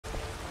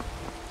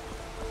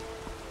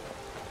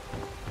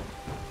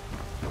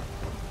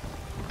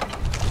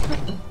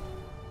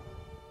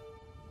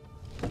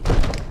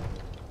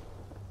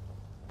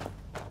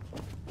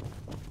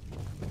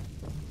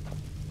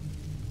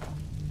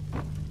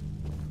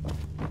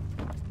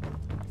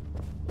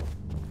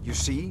You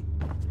see?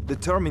 The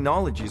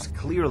terminology is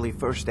clearly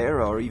First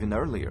Era or even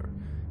earlier.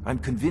 I'm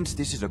convinced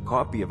this is a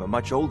copy of a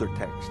much older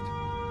text.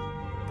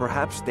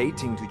 Perhaps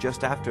dating to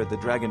just after the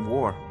Dragon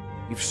War.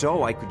 If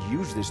so, I could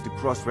use this to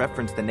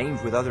cross-reference the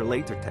names with other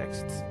later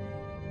texts.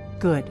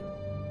 Good.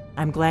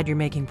 I'm glad you're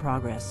making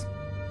progress.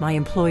 My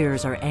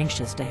employers are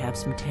anxious to have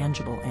some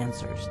tangible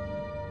answers.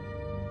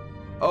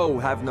 Oh,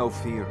 have no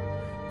fear.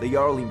 The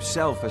Jarl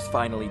himself has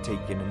finally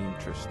taken an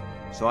interest,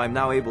 so I'm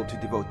now able to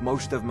devote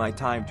most of my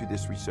time to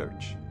this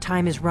research.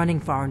 Time is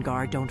running,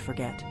 Farengar, don't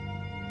forget.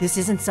 This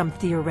isn't some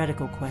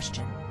theoretical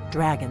question.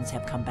 Dragons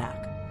have come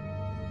back.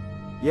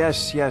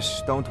 Yes,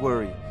 don't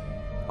worry.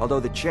 Although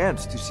the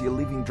chance to see a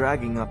living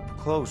dragon up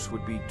close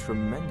would be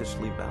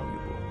tremendously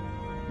valuable.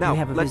 Now,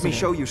 let me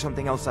show you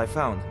something else I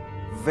found.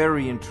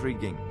 Very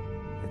intriguing.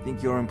 I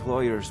think your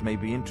employers may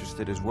be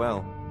interested as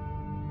well.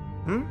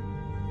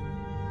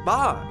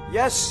 Ah,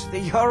 yes,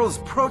 the Jarl's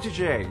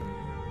protege.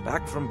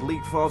 Back from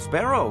Bleak Falls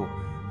Barrow.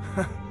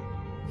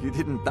 You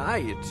didn't die,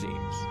 it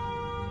seems.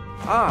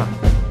 Ah,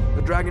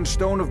 the Dragon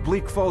Stone of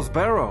Bleak Falls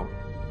Barrow.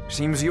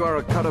 Seems you are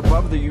a cut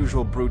above the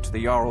usual brutes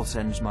the Jarl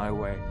sends my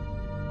way.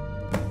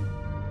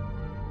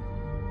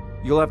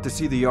 You'll have to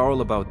see the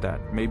Jarl about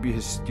that. Maybe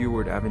his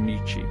steward,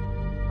 Avenici.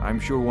 I'm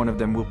sure one of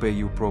them will pay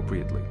you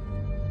appropriately.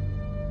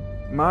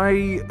 My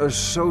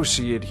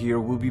associate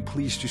here will be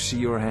pleased to see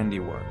your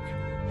handiwork.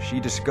 She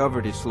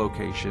discovered its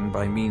location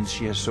by means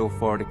she has so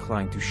far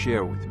declined to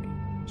share with me.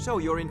 So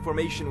your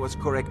information was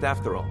correct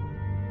after all.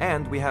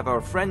 And we have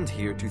our friend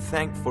here to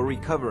thank for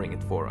recovering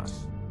it for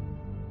us.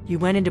 You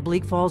went into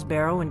Bleak Falls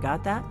Barrow and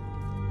got that?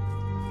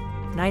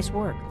 Nice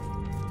work.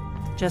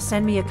 Just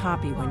send me a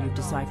copy when you've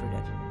deciphered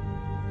it.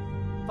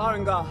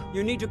 Farengar,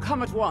 you need to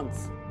come at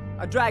once.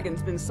 A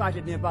dragon's been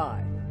sighted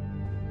nearby.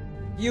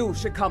 You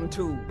should come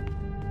too.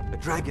 A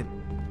dragon?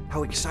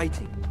 How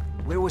exciting.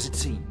 Where was it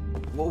seen?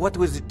 What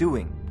was it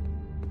doing?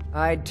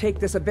 I'd take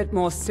this a bit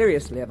more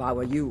seriously if I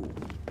were you.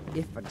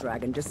 If a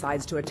dragon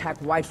decides to attack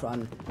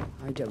Whiterun,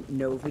 I don't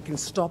know if we can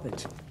stop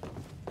it.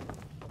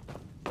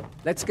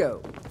 Let's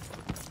go.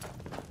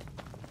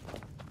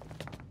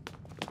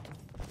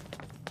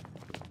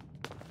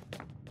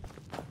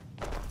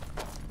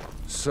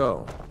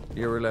 So,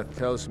 Irileth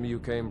tells me you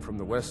came from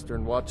the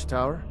Western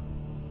Watchtower?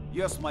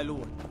 Yes, my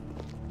lord.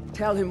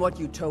 Tell him what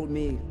you told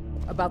me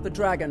about the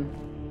dragon.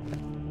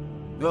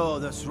 Oh,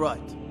 that's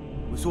right.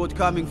 We saw it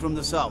coming from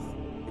the south.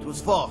 It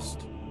was fast.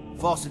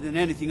 Faster than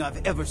anything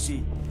I've ever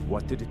seen.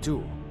 What did it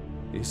do?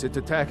 Is it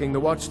attacking the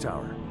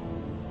Watchtower?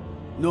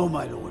 No,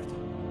 my lord.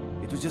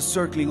 It was just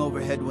circling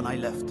overhead when I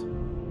left.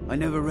 I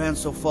never ran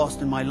so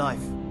fast in my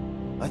life.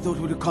 I thought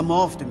it would come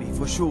after me,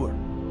 for sure.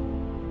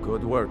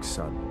 Good work,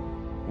 son.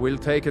 We'll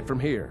take it from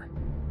here.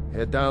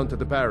 Head down to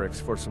the barracks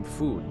for some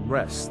food and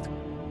rest.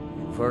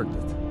 You've earned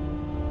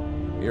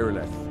it.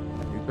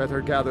 Irileth, you'd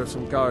better gather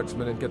some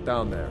guardsmen and get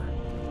down there.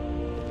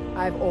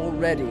 I've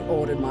already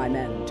ordered my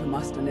men to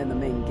muster near the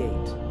main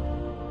gate.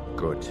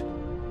 Good.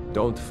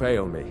 Don't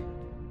fail me.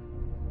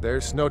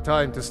 There's no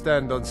time to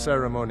stand on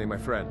ceremony, my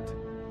friend.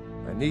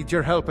 I need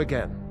your help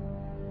again.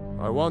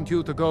 I want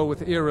you to go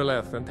with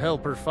Irileth and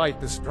help her fight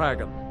this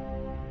dragon.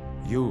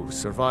 You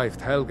survived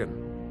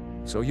Helgen,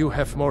 so you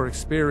have more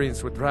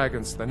experience with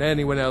dragons than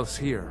anyone else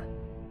here.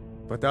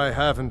 But I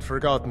haven't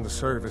forgotten the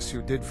service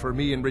you did for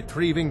me in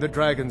retrieving the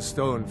Dragon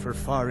Stone for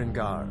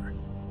Farengar.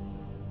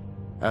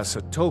 As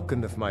a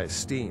token of my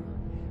esteem,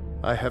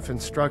 I have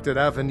instructed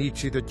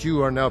Avenici that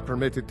you are now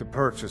permitted to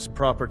purchase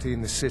property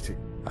in the city.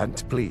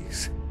 And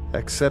please,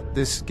 accept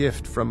this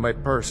gift from my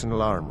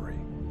personal armory.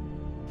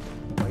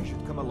 I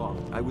should come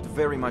along. I would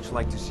very much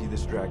like to see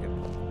this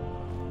dragon.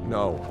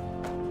 No,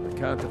 I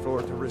can't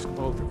afford to risk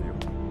both of you.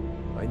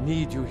 I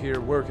need you here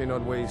working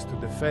on ways to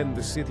defend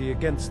the city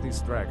against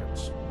these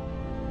dragons.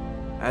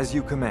 As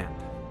you command.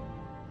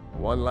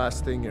 One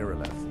last thing,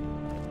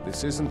 Irileth.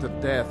 This isn't a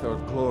death or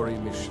glory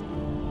mission.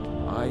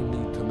 I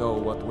need to know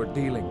what we're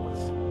dealing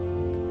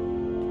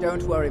with.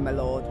 Don't worry, my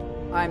lord.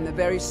 I'm the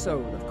very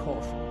soul of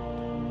caution.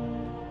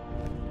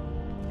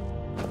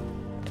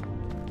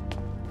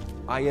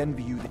 I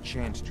envy you the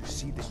chance to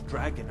see this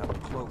dragon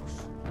up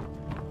close.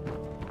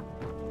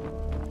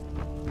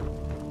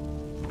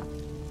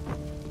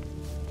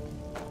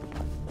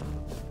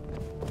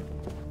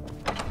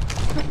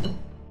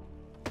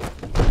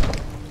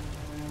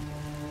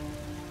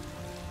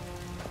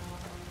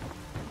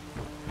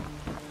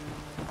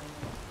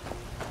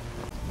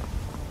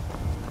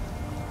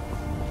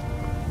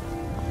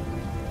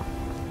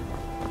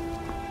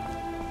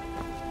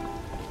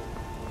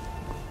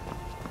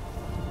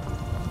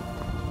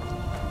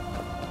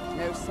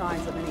 No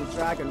signs of any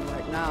dragon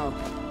right now,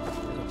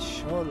 but it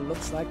sure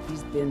looks like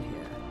he's been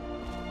here.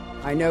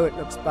 I know it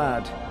looks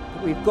bad,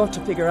 but we've got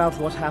to figure out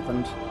what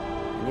happened.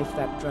 And if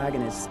that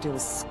dragon is still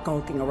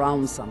skulking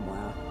around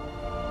somewhere.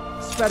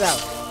 Spread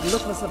out and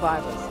look for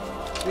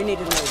survivors. We need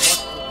to know what the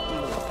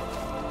deal is.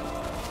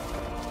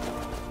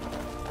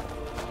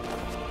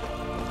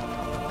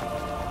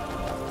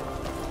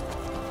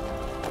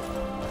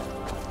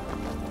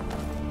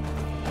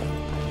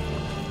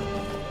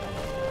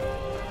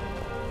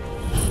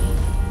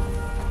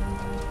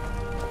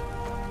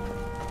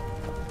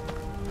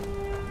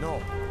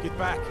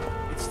 back.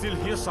 It's still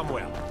here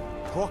somewhere.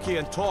 Crocky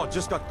and Todd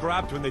just got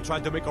grabbed when they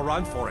tried to make a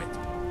run for it.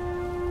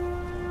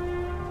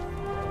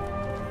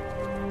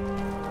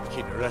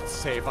 Kynareth,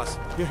 save us.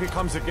 Here he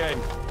comes again.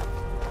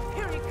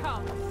 Here he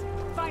comes!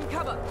 Find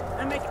cover,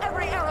 and make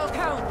every arrow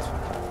count!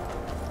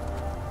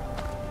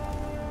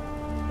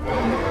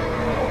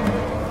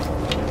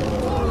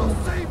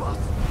 Save us!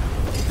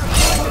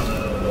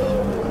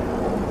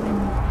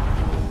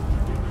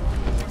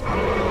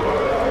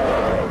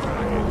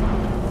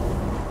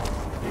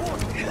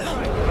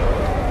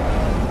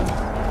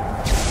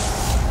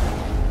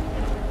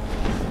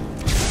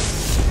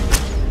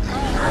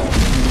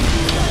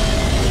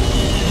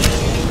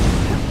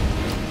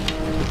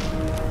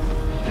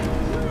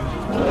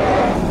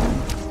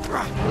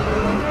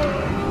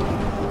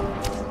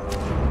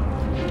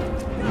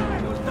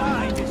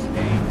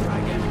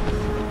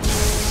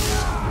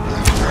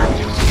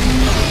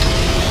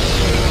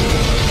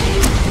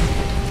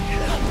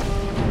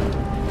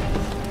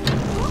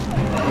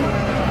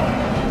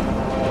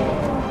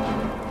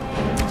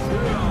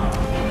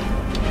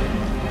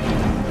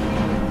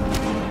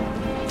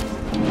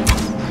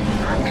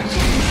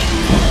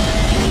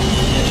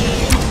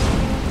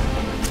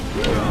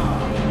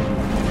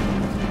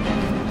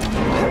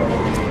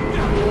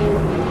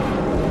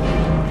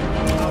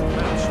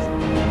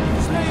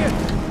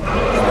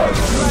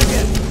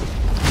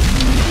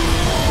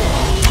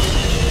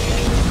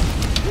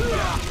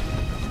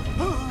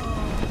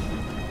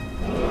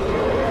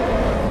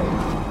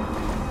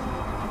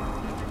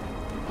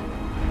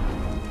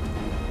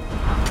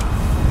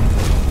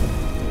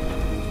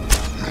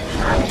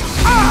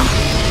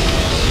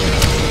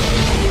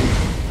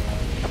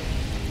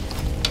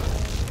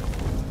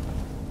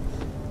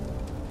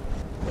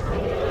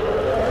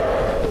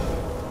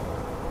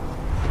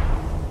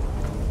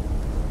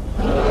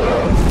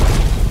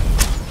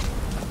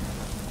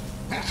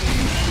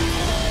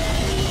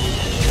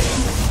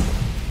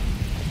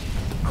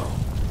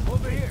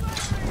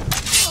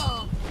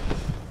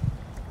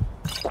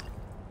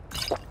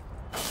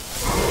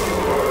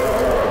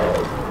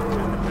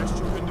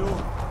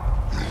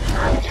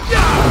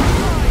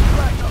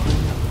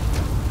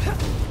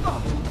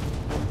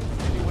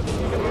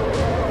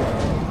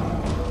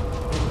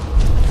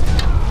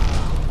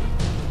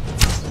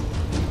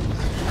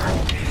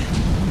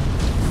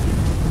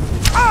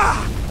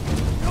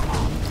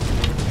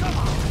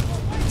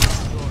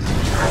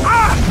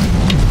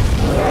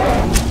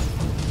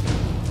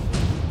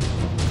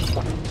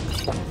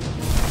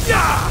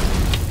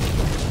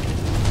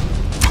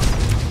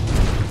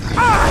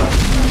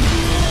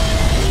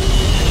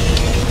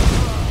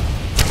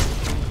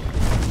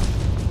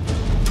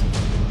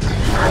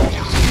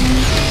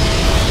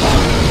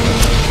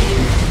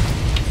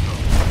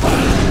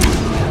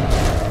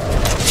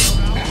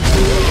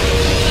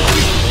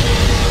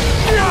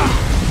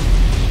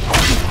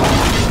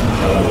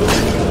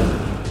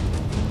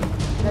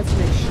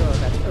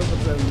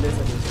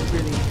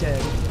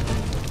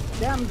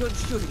 Damn good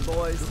shooting,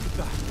 boys.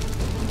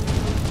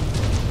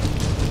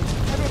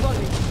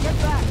 Everybody, get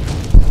back!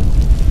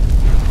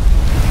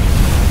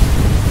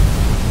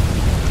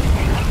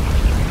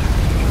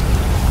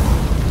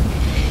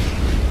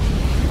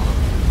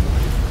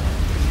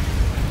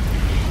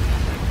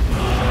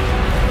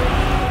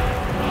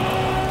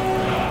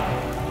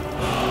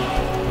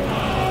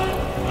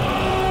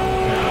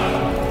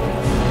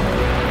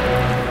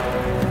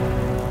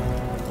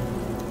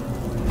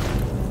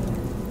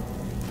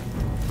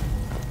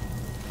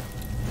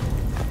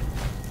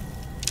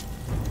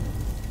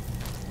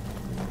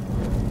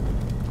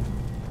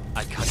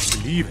 I can't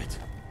believe it.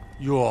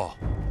 You're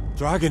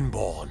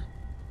Dragonborn.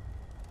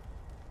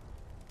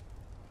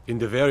 In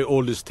the very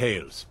oldest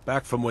tales,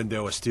 back from when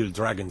there were still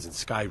dragons in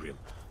Skyrim,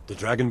 the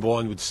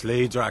Dragonborn would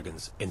slay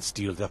dragons and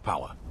steal their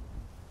power.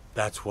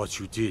 That's what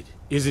you did,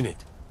 isn't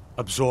it?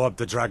 Absorb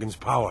the dragon's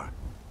power.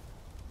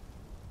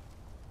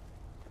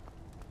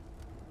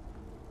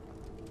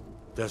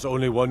 There's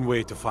only one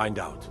way to find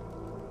out.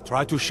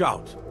 Try to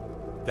shout.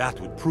 That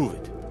would prove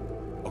it.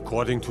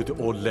 According to the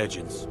old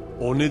legends,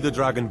 only the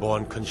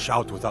Dragonborn can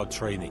shout without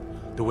training,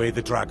 the way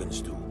the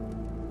dragons do.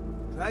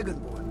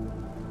 Dragonborn?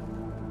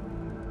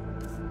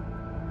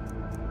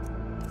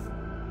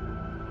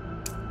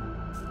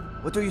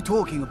 What are you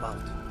talking about?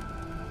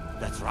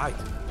 That's right.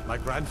 My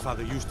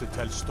grandfather used to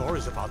tell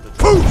stories about the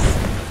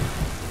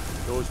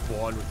dragons. Those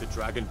born with the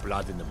dragon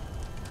blood in them.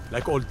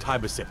 Like old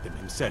Tiber Septim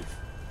himself.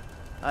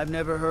 I've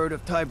never heard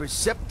of Tiber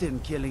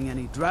Septim killing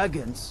any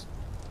dragons.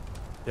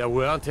 There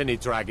weren't any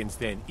dragons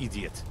then,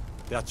 idiot.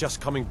 They're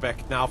just coming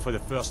back now for the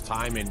first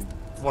time in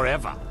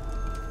forever.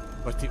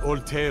 But the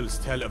old tales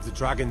tell of the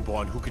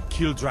Dragonborn who could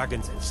kill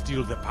dragons and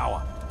steal their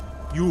power.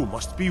 You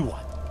must be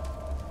one.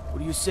 What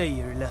do you say,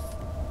 Irleth?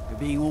 You're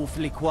being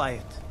awfully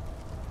quiet.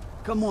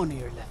 Come on,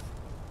 Irleth.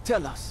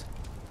 Tell us.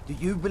 Do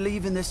you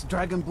believe in this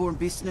Dragonborn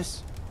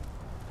business?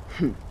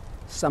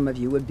 Some of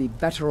you would be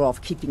better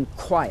off keeping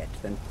quiet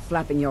than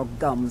flapping your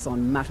gums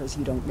on matters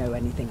you don't know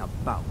anything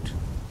about.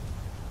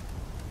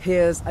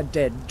 Here's a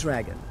dead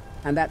dragon,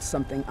 and that's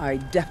something I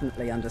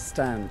definitely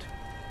understand.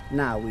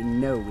 Now we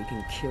know we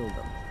can kill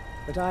them.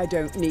 But I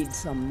don't need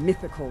some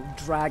mythical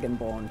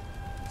dragonborn.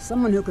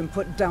 Someone who can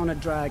put down a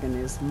dragon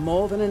is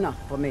more than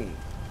enough for me.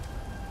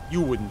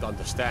 You wouldn't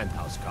understand,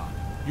 Housecar.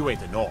 You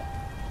ain't a Nord.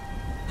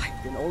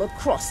 I've been all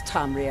across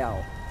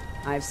Tamriel.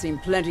 I've seen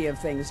plenty of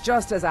things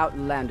just as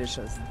outlandish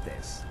as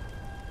this.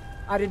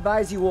 I'd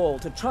advise you all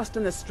to trust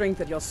in the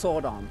strength of your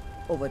sword arm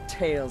over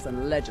tales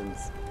and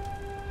legends.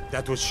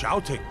 That was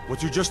shouting,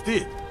 what you just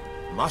did.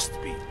 Must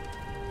be.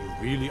 You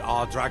really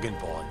are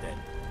Dragonborn, then.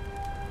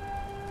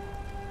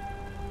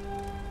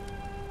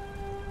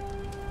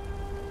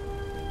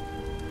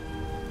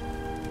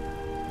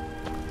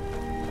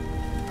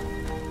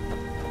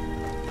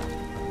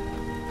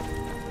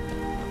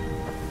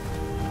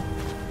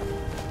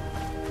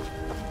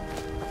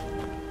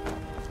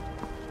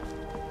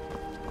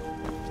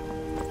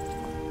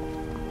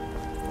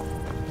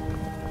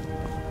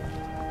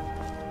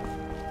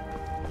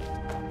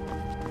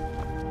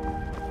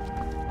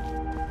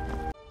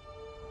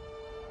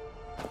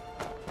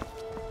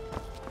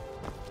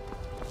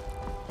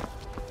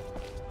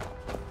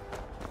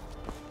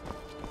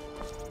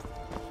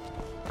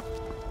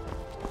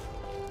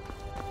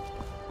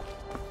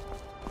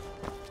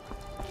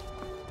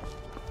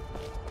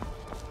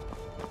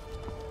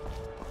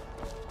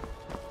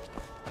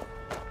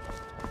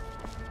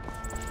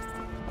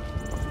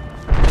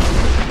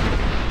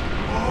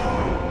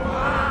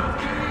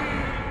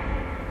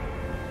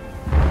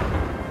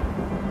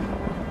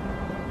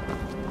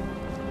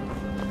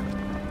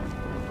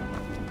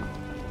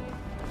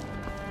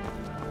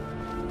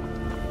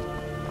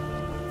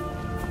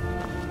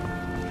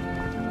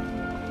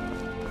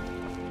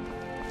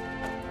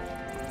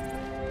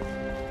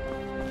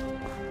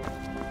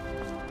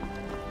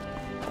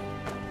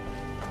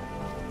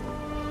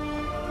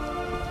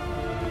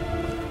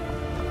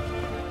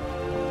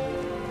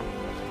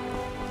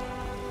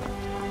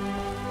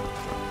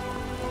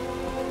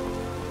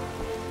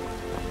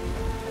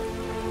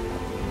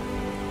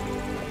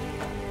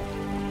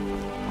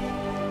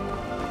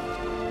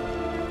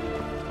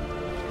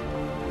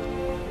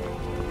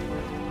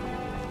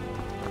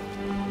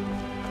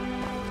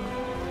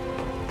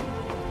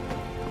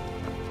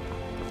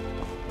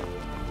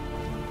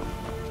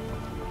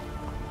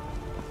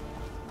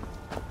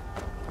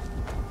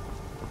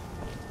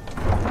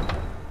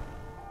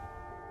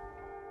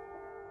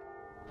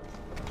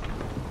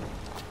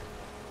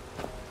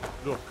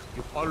 Look,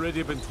 you've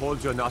already been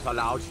told you're not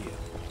allowed here.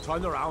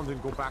 Turn around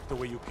and go back the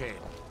way you came.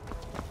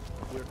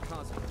 Your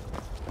cousin.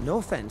 No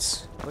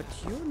offense, but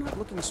you're not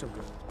looking so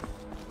good.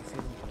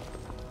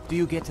 Do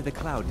you get to the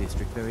Cloud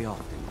District very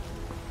often?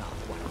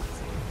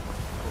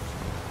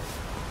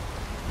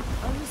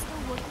 Are you still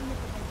working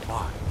with the...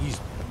 Ah, you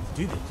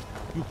did it.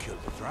 You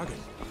killed the dragon.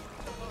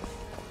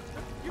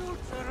 The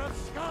future of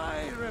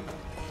Skyrim!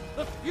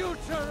 The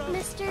future of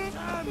Mister, could you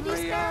start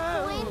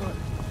going?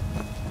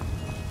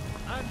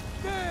 And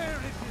there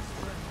it is.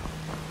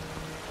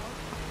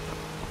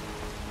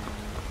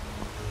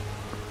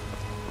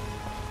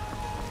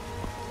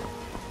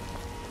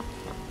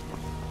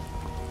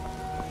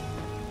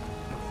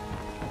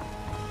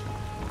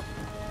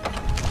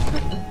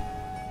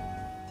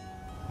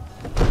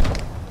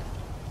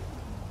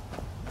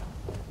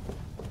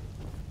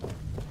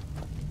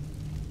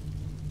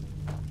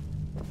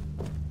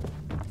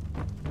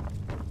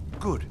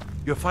 Good.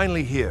 You're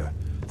finally here.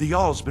 The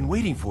Jarl's been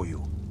waiting for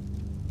you.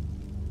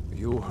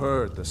 You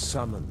heard the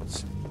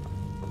summons.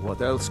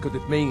 What else could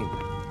it mean?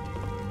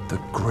 The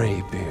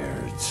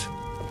Greybeards.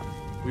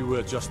 We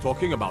were just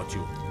talking about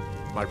you.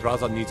 My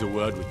brother needs a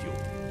word with you.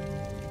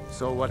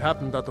 So what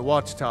happened at the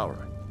Watchtower?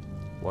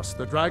 Was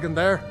the dragon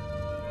there?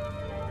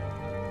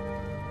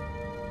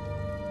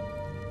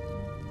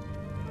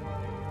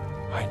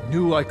 I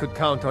knew I could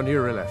count on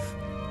Irileth,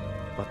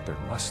 but there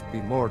must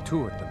be more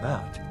to it than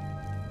that.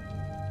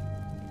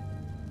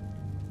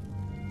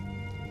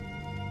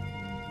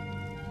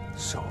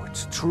 So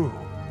it's true.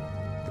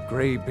 The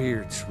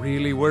Greybeards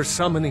really were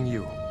summoning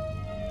you.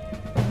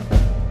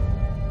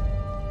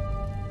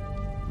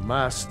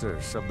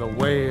 Masters of the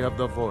Way of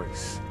the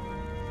Voice.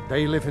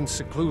 They live in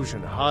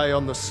seclusion high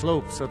on the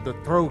slopes of the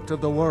throat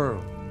of the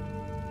world.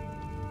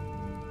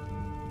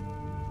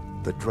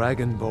 The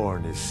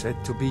Dragonborn is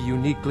said to be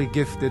uniquely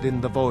gifted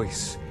in the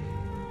voice,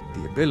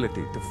 the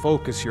ability to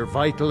focus your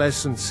vital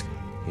essence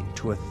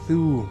into a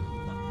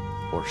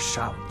thum or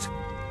shout.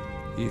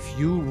 If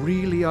you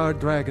really are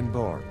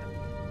Dragonborn,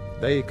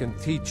 they can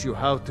teach you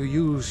how to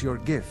use your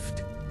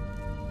gift.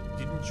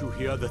 Didn't you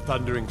hear the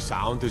thundering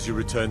sound as you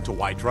returned to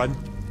Whiterun?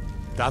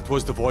 That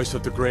was the voice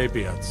of the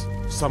Greybeards,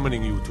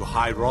 summoning you to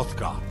High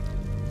Hrothgar.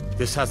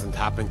 This hasn't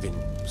happened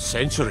in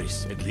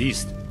centuries, at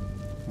least.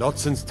 Not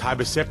since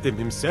Tiber Septim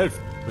himself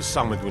was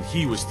summoned when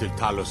he was still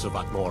Talos of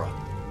Atmora.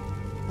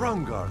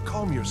 Rungar,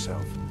 calm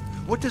yourself.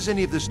 What does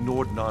any of this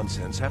Nord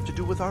nonsense have to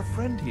do with our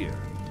friend here?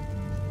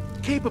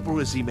 Capable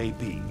as he may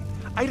be,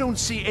 I don't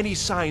see any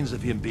signs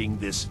of him being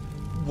this,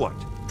 what,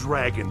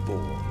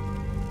 Dragonborn?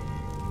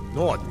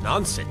 Nord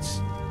nonsense?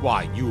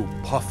 Why, you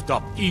puffed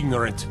up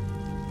ignorant.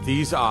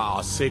 These are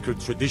our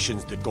sacred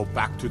traditions that go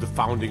back to the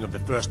founding of the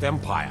First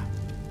Empire.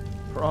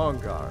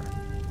 Hrongar,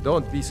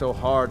 don't be so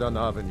hard on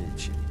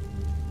Avenici.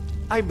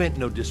 I meant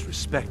no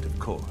disrespect, of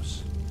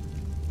course.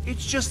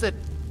 It's just that,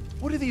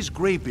 what do these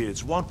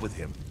Greybeards want with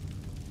him?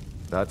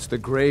 That's the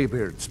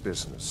Greybeards'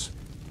 business,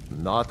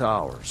 not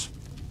ours.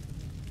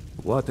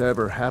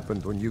 Whatever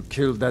happened when you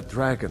killed that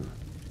dragon,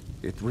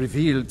 it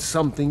revealed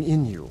something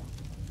in you,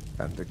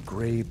 and the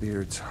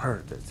Greybeards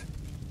heard it.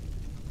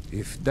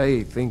 If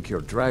they think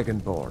you're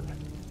Dragonborn,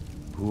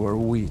 who are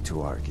we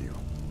to argue?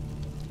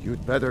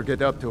 You'd better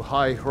get up to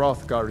High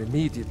Hrothgar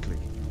immediately.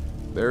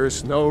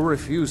 There's no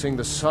refusing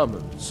the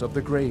summons of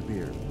the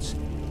Greybeards.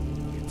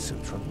 It's a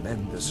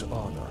tremendous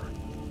honor.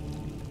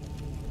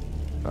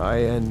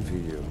 I envy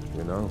you,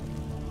 you know?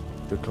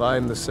 To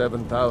climb the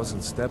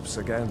 7,000 steps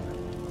again.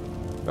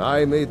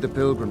 I made the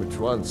pilgrimage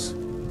once.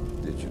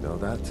 Did you know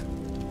that?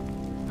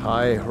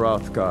 High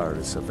Hrothgar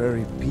is a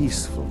very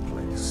peaceful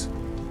place.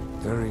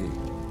 Very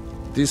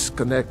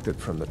disconnected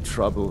from the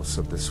troubles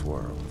of this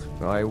world.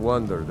 I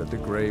wonder that the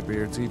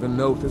Greybeards even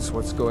notice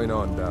what's going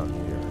on down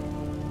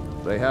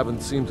here. They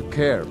haven't seemed to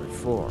care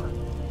before.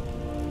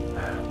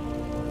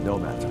 No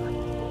matter.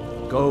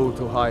 Go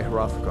to High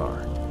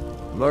Hrothgar.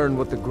 Learn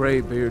what the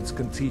Greybeards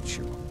can teach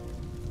you.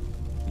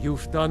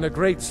 You've done a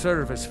great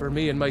service for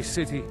me and my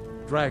city,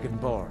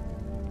 Dragonborn.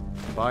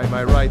 By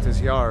my right as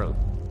Jarl,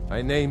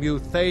 I name you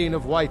Thane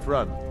of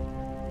Whiterun.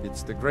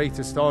 It's the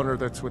greatest honor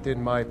that's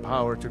within my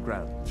power to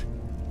grant.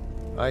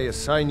 I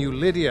assign you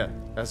Lydia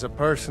as a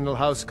personal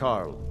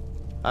housecarl,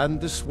 and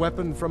this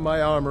weapon from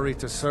my armory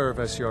to serve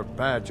as your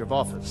badge of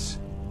office.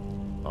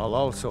 I'll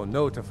also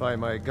notify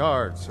my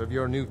guards of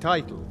your new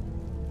title.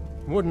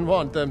 Wouldn't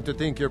want them to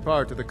think you're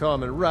part of the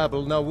common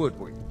rabble, now would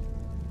we?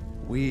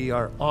 We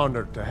are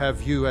honored to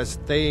have you as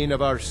Thane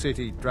of our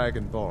city,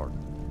 Dragonborn.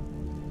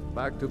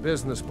 Back to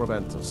business,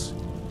 Proventus.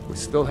 We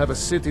still have a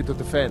city to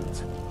defend.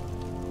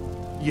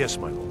 Yes,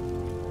 my lord.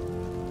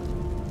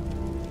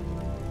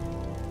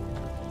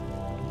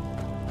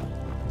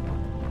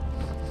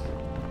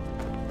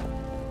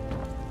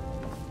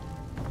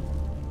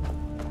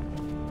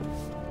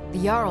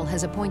 The Jarl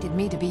has appointed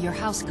me to be your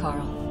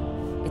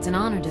housecarl. It's an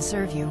honor to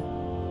serve you.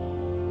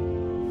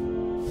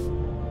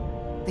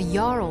 The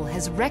Jarl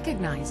has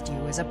recognized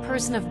you as a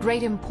person of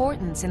great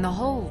importance in the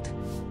Hold.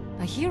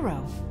 A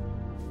hero.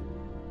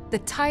 The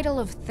title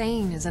of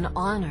Thane is an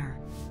honor,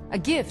 a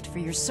gift for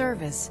your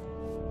service.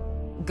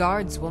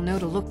 Guards will know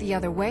to look the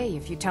other way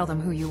if you tell them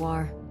who you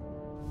are.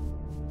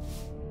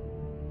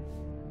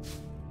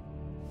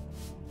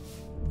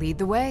 Lead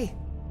the way.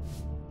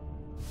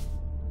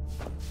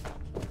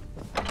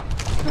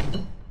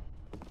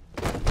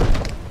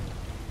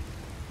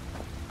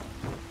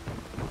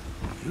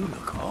 You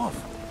look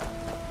awful.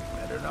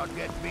 Better not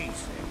get me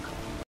sick.